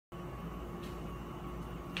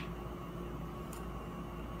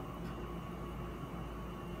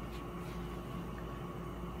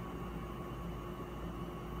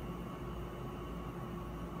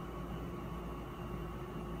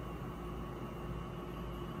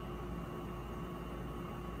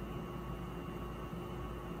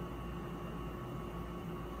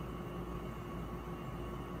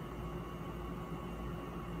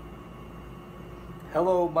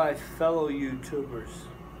Hello my fellow YouTubers,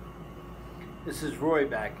 this is Roy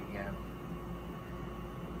back again.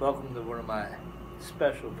 Welcome to one of my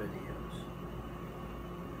special videos.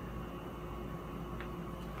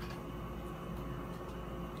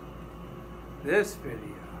 This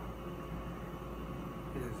video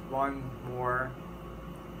is one more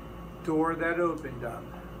door that opened up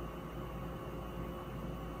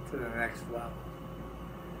to the next level.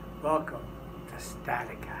 Welcome to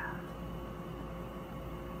Statica.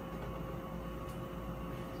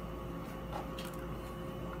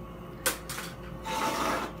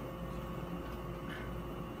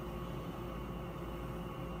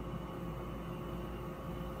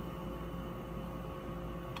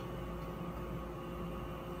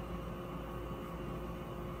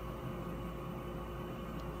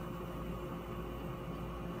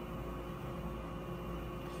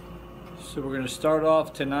 So we're going to start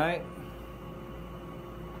off tonight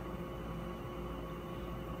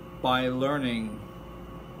by learning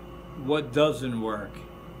what doesn't work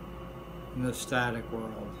in the static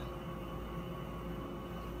world.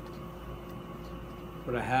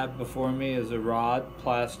 What I have before me is a rod,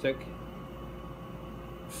 plastic,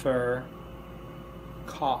 fur,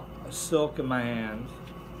 silk in my hand.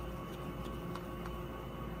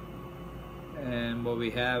 And what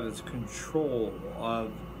we have is control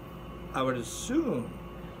of, I would assume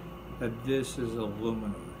that this is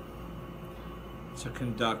aluminum. It's a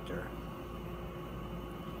conductor.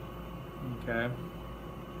 Okay.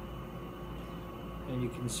 And you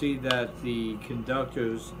can see that the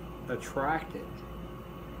conductor's attracted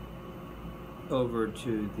over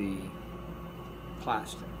to the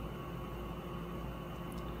plastic.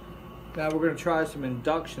 Now we're going to try some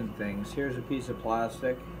induction things. Here's a piece of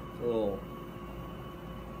plastic, a little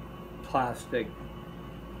plastic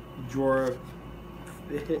drawer,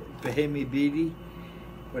 Bahami Beady,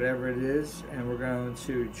 whatever it is, and we're going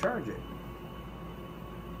to charge it.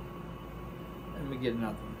 And we get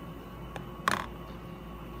nothing.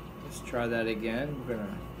 Let's try that again. We're going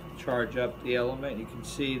to charge up the element. You can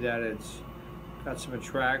see that it's got some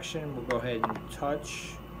attraction. We'll go ahead and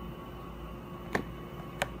touch.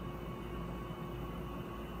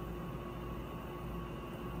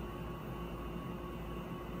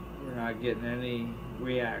 We're not getting any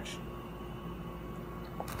reaction.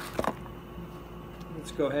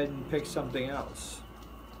 Let's go ahead and pick something else.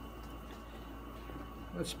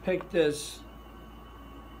 Let's pick this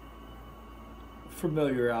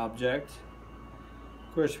familiar object.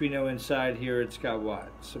 Of course, we know inside here it's got what?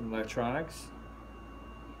 Some electronics.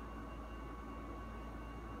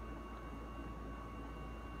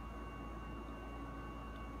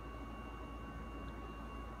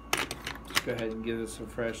 Let's go ahead and give this a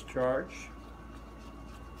fresh charge.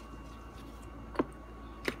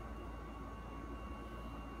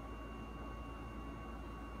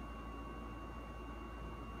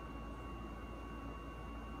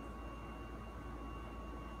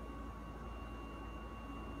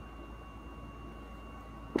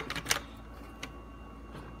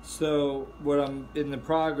 So what I'm in the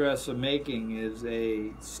progress of making is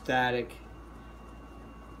a static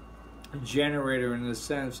generator in the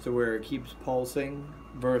sense to where it keeps pulsing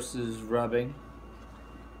versus rubbing.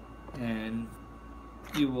 And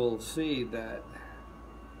you will see that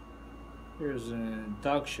there's an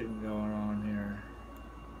induction going on here.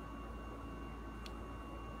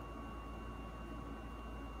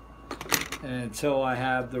 And until I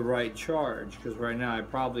have the right charge, because right now I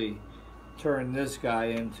probably turn this guy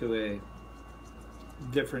into a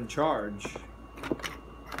different charge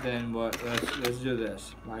than what, let's do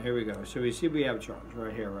this. All right, here we go. So we see we have a charge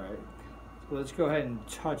right here, right? So let's go ahead and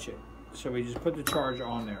touch it. So we just put the charge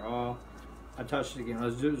on there. Oh, I touched it again.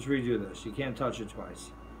 Let's redo this. You can't touch it twice.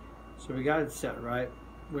 So we got it set, right?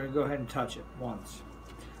 We're gonna go ahead and touch it once.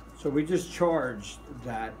 So we just charged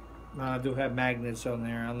that. I do have magnets on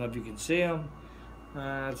there. I don't know if you can see them.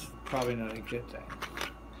 That's probably not a good thing.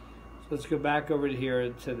 Let's go back over to here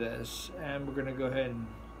to this, and we're going to go ahead and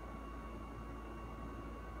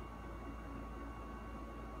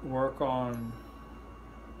work on,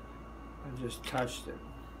 I just touched it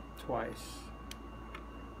twice.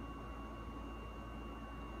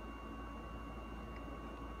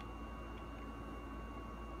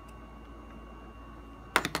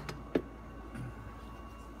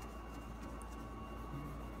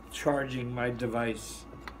 Charging my device.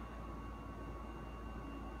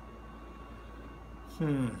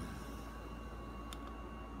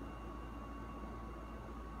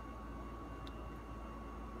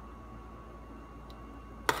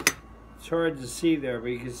 It's hard to see there, but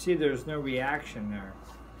you can see there's no reaction there.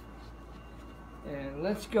 And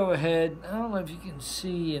let's go ahead. I don't know if you can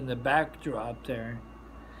see in the backdrop there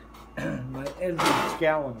my Edwards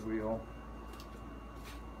gallon wheel.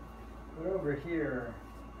 But over here,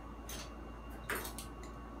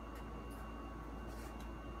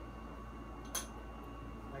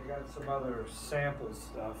 I got some other sample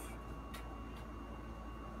stuff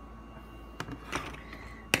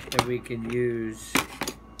that we can use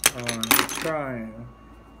on trying.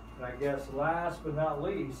 And I guess last but not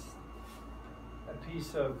least, a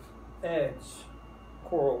piece of Ed's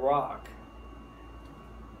coral rock.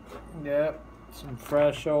 Yep, some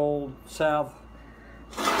fresh old South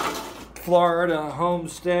Florida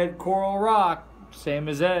homestead coral rock. Same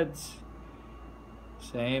as Ed's.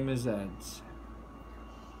 Same as Ed's.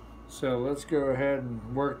 So let's go ahead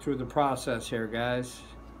and work through the process here, guys.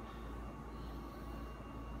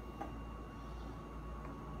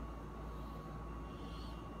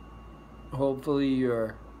 Hopefully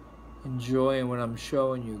you're enjoying what I'm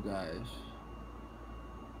showing you guys.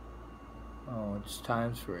 Oh, it's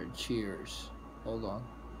time for a cheers. Hold on.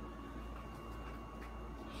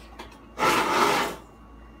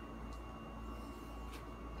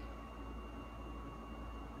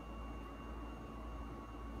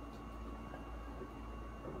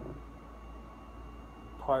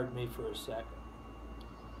 Pardon me for a second.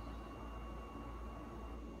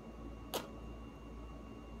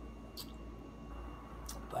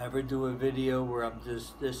 If I ever do a video where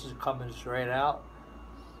this is coming straight out,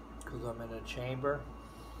 because I'm in a chamber,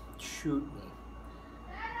 shoot me.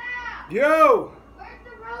 Yo! Where's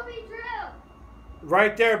the Roby drill?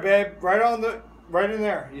 Right there, babe. Right in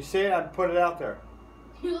there. You see it? I put it out there.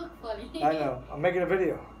 You look funny. I know. I'm making a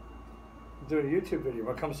video. I'm doing a YouTube video.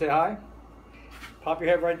 Want to come say hi? Pop your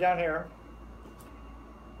head right down here.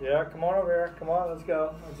 Yeah, come on over here. Come on, let's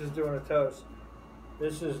go. I'm just doing a toast.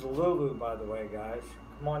 This is Lulu, by the way, guys.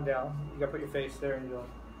 Come on down. You gotta put your face there and you'll.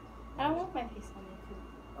 I don't want my face on it.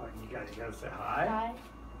 Oh, you gotta say hi. Hi.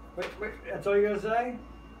 Wait. That's all you gotta say?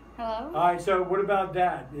 Hello. All right. So, what about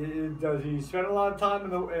Dad? Does he spend a lot of time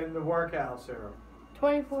in the workhouse, Sarah?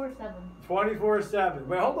 24/7. 24/7.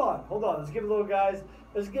 Wait, hold on.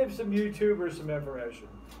 Let's give some YouTubers some information.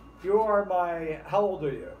 You are how old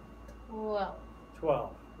are you? 12.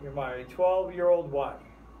 12. You're my 12-year-old what?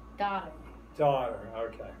 Daughter. Daughter,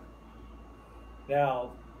 okay.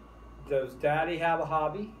 Now, does Daddy have a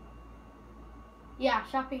hobby? Yeah,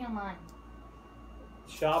 shopping online.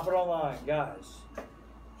 Shopping online, guys.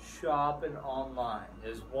 Shopping online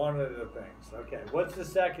is one of the things. Okay, what's the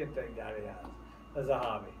second thing Daddy has as a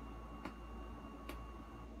hobby?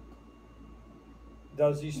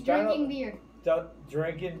 Does he spend Drinking beer.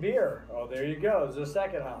 Drinking beer. Oh, there you go. It's the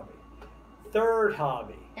second hobby. Third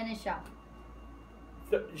hobby. And a shop.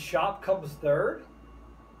 Shop comes third?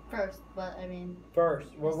 First, but I mean. First.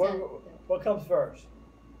 What comes first?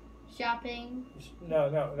 Shopping.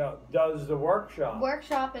 No. Does the workshop?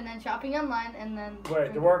 Workshop and then shopping online and then.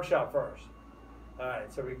 Wait, the workshop first. All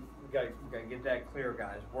right, so we gotta get that clear,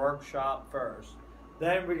 guys. Workshop first.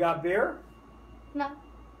 Then we got beer? No.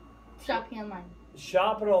 Shopping online.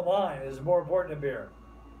 Shopping online is more important than beer.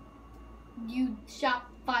 You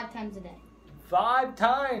shop 5 times a day. 5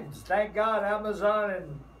 times. Thank God, Amazon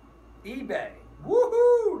and eBay.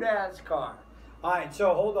 Woohoo! NASCAR. All right,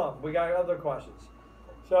 so hold on. We got other questions.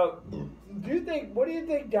 So, what do you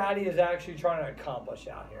think Daddy is actually trying to accomplish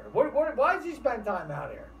out here? Why does he spend time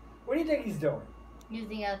out here? What do you think he's doing?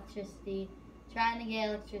 Using electricity. Trying to get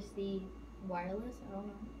electricity wireless? I don't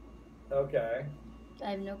know. Okay.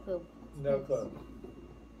 I have no clue. No clue.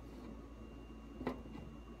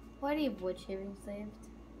 Why do you have wood shavings saved?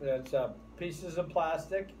 That's pieces of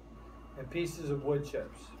plastic and pieces of wood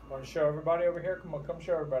chips. Want to show everybody over here? Come on, come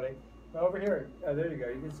show everybody. No, over here. Oh, there you go.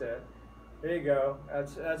 You can see it. There you go.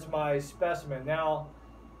 That's my specimen. Now,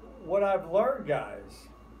 what I've learned, guys,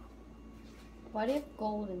 Why do you have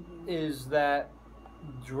gold in here? is that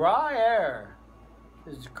dry air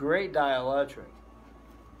is great dielectric,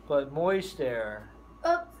 but moist air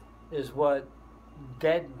Oops. is what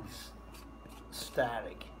deadens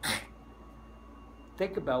static.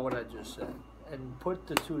 Think about what I just said and put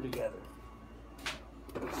the two together.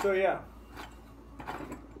 So yeah.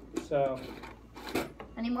 So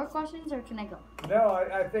Any more questions or can I go? no,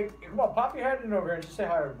 I think come on, pop your head in over here and just say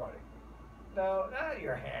hi everybody. No, not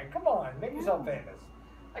your hand. Come on, make yourself famous.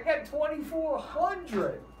 I got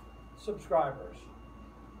 2,400 subscribers.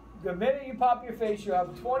 The minute you pop your face, you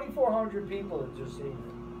have 2,400 people that just see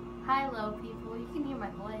you. Hi, hello, people. You can hear my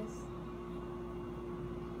voice.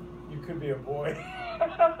 You could be a boy.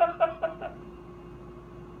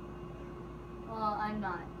 Well, I'm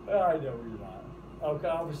not. I know you're not. Okay,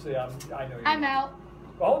 obviously I know you're I'm not. out.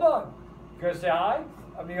 But hold on. gonna say hi?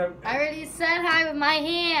 I mean, I already said hi with my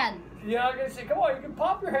hand. you're not gonna say, come on, you can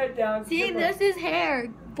pop your head down. See, this is hair.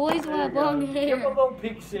 Boys will have long Give them a hair. little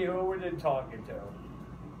peek, see who they're talking to.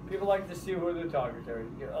 People like to see who they're talking to.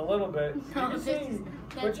 A little bit. You No, can this see. is-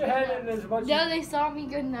 Put that's your head good in as much No, as... they saw me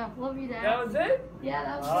good enough. Love you, Dad. That was it? Yeah,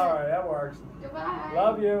 that was All good. right, that works. Goodbye.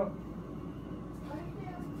 Love you.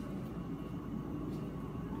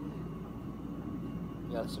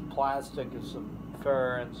 Got some plastic and some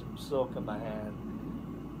fur and some silk in my hand.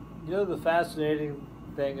 You know, the fascinating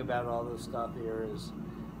thing about all this stuff here is,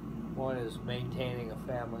 one is maintaining a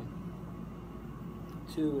family.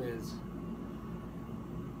 Two is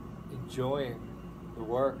enjoying the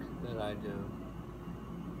work that I do.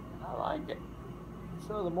 I like it.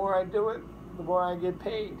 So the more I do it, the more I get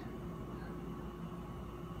paid.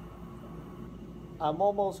 I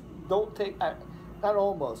don't take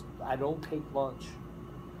lunch.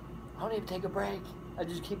 I don't even take a break. I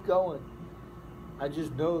just keep going. I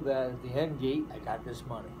just know that at the end gate, I got this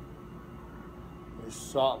money. There's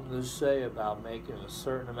something to say about making a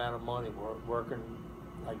certain amount of money working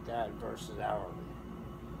like that versus hourly.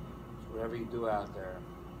 So whatever you do out there,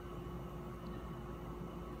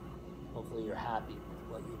 hopefully you're happy with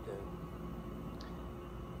what you do.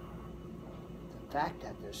 The fact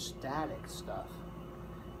that there's static stuff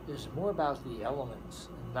is more about the elements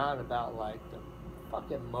and not about like the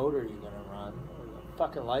fucking motor you're gonna run, or the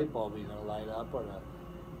fucking light bulb you're gonna light up, or the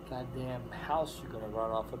goddamn house you're gonna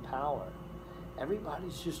run off of power.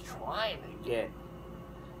 Everybody's just trying to get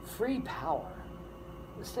free power.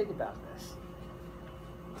 Let's think about this.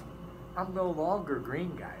 I'm no longer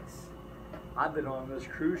green, guys. I've been on this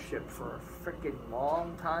cruise ship for a freaking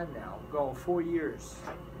long time now. I'm going 4 years.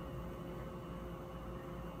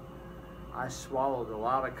 I swallowed a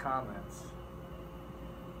lot of comments.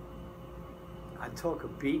 I took a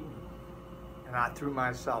beating, and I threw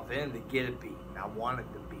myself in to get a beating. I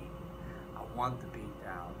wanted the beating. I want the beat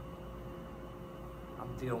down.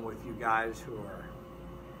 I'm dealing with you guys who are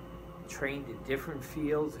trained in different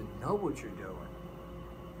fields and know what you're doing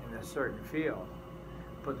in a certain field.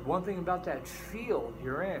 But the one thing about that field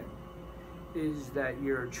you're in is that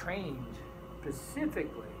you're trained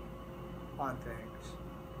specifically on things,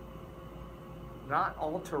 not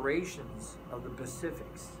alterations of the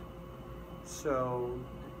specifics. So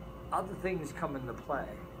other things come into play.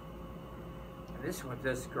 And this is what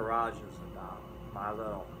this garage is about, my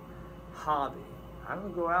little hobby. I'm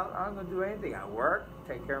gonna go out, I'm gonna do anything. I work,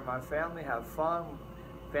 take care of my family, have fun.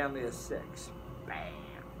 Family of 6. Bam.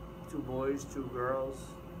 2 boys, 2 girls.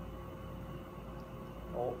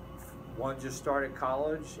 Oh, one just started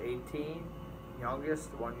college, 18.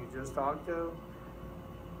 Youngest, the one you just talked to.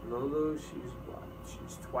 Lulu, she's what?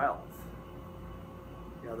 She's 12.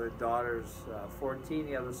 The other daughter's 14,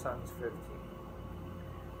 the other son's 15.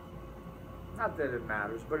 Not that it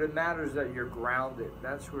matters, but it matters that you're grounded.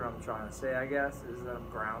 That's what I'm trying to say, I guess, is that I'm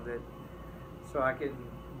grounded. So I can,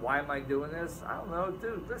 why am I doing this? I don't know,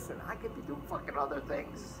 dude, listen, I could be doing fucking other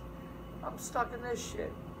things. I'm stuck in this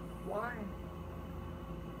shit. Why?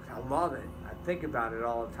 I love it. I think about it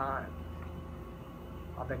all the time.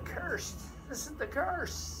 I've been cursed. This is the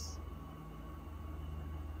curse.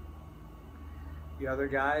 The other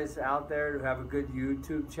guys out there who have a good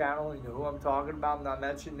YouTube channel, you know who I'm talking about. I'm not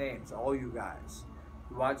mentioning names, all you guys.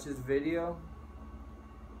 You watch this video,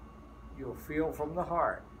 you'll feel from the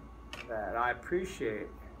heart that I appreciate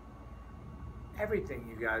everything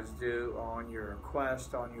you guys do on your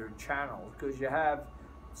quest, on your channels, because you have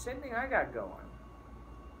the same thing I got going.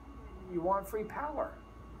 You want free power.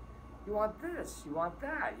 You want this, you want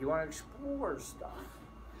that. You want to explore stuff.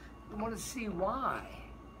 You want to see why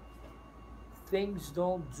things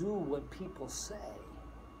don't do what people say.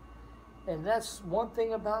 And that's one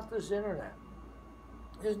thing about this internet.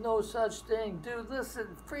 There's no such thing. Dude,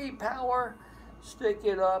 listen, free power, stick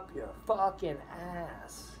it up your fucking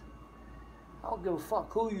ass. I don't give a fuck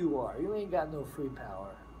who you are. You ain't got no free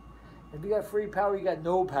power. If you got free power, you got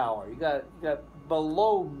no power. You got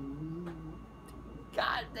below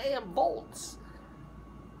goddamn volts.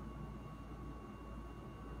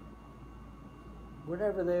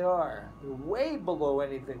 Whatever they are, they're way below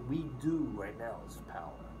anything we do right now as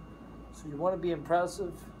power. So you want to be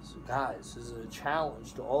impressive? So guys, this is a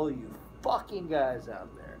challenge to all of you fucking guys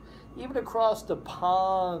out there. Even across the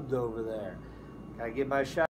pond over there. Gotta get my shot.